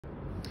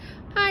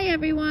Hi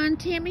everyone,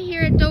 Tammy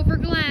here at Dover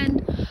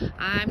Glen.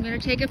 I'm going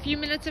to take a few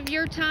minutes of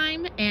your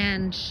time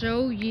and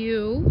show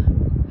you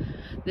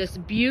this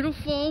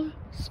beautiful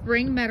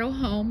spring meadow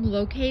home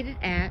located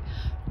at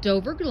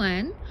Dover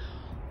Glen,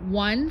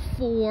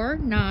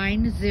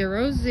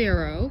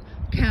 14900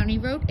 County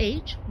Road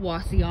H,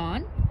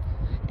 Wauseon,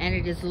 and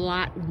it is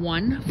lot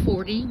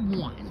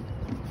 141.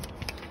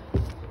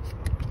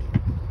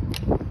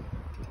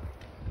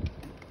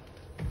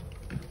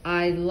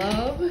 I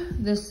love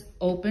this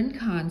open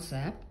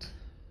concept.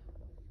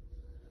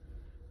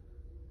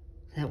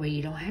 That way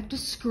you don't have to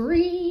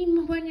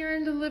scream when you're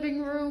in the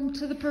living room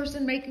to the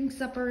person making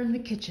supper in the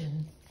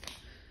kitchen.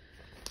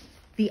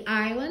 The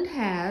island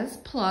has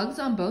plugs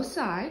on both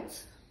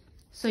sides,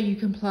 so you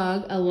can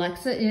plug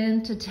Alexa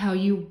in to tell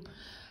you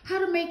how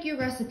to make your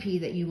recipe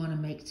that you want to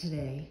make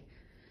today.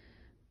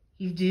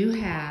 You do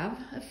have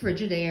a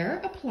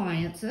Frigidaire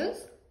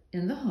appliances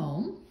in the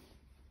home.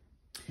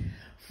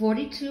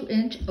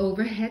 42-inch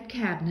overhead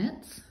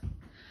cabinets,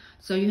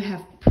 so you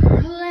have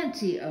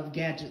plenty of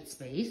gadget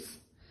space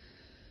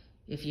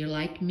if you're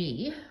like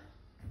me.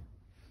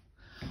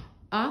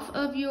 Off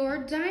of your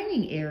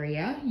dining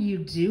area, you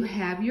do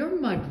have your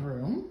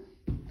mudroom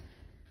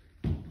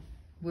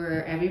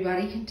where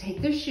everybody can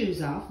take their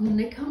shoes off when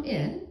they come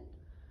in.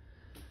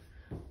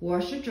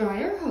 Washer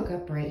dryer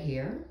hookup right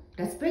here.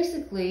 That's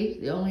basically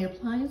the only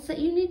appliance that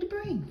you need to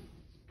bring.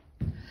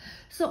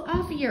 So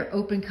off of your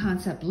open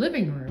concept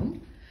living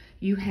room,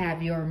 you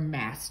have your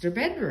master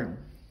bedroom.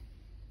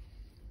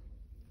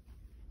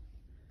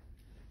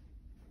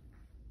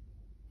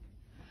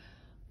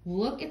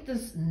 Look at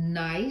this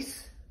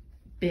nice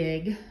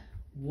big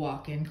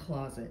walk-in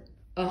closet.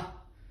 Oh,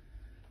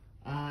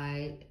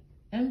 I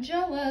am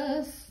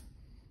jealous.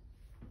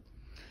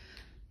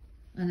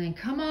 And then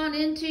come on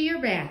into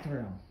your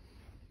bathroom.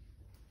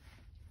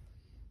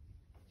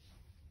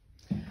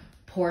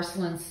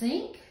 Porcelain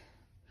sink.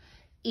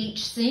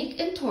 Each sink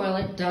and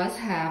toilet does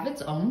have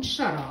its own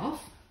shutoff.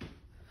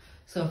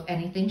 So if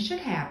anything should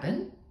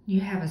happen,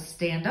 you have a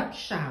stand-up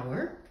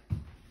shower.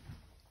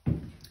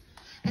 And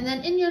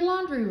then in your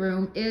laundry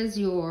room is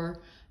your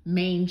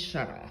main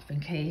shutoff in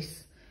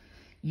case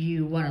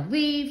you want to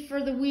leave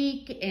for the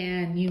week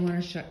and you want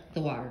to shut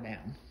the water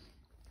down.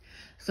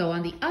 So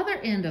on the other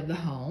end of the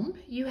home,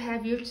 you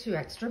have your 2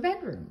 extra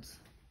bedrooms.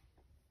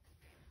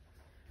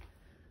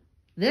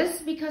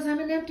 This, because I'm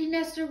an empty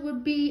nester,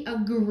 would be a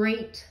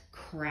great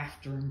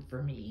craft room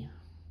for me.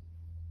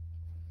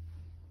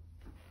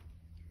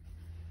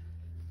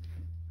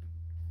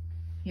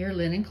 Your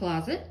linen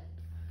closet.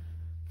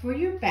 For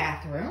your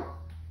bathroom,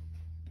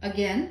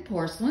 again,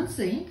 porcelain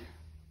sink.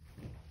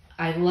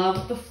 I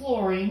love the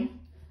flooring.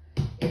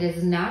 It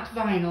is not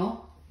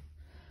vinyl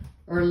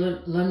or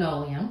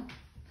linoleum.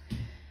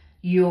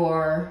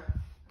 Your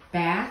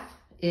bath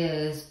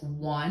is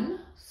one,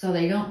 so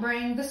they don't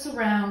bring the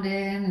surround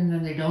in and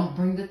then they don't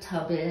bring the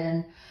tub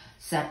in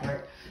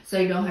separate. So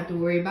you don't have to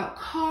worry about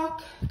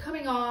caulk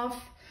coming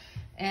off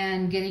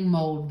and getting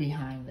mold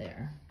behind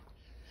there.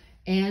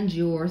 And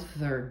your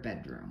 3rd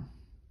bedroom.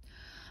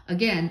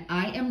 Again,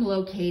 I am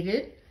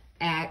located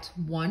at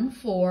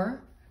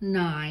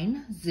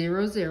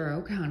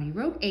 14900 County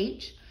Road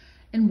H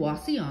in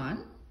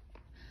Wauseon.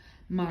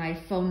 My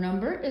phone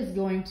number is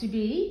going to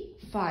be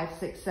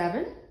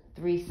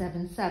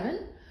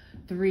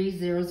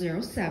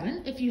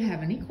 567-377-3007 if you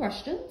have any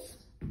questions.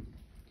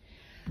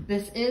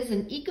 This is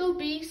an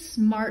Ecobee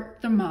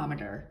smart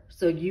thermometer,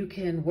 so you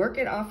can work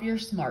it off your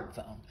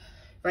smartphone.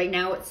 Right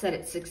now it's set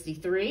at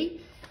 63,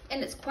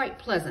 and it's quite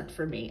pleasant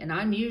for me, and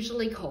I'm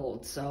usually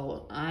cold,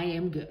 so I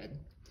am good.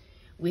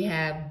 We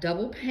have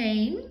double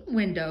pane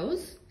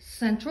windows,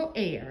 central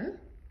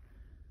air,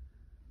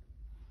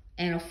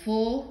 and a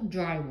full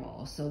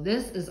drywall. So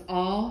this is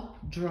all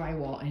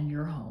drywall in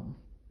your home.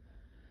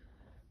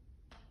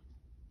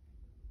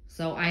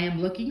 So I am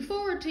looking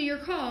forward to your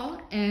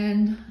call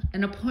and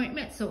an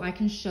appointment so I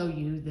can show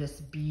you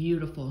this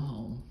beautiful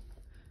home.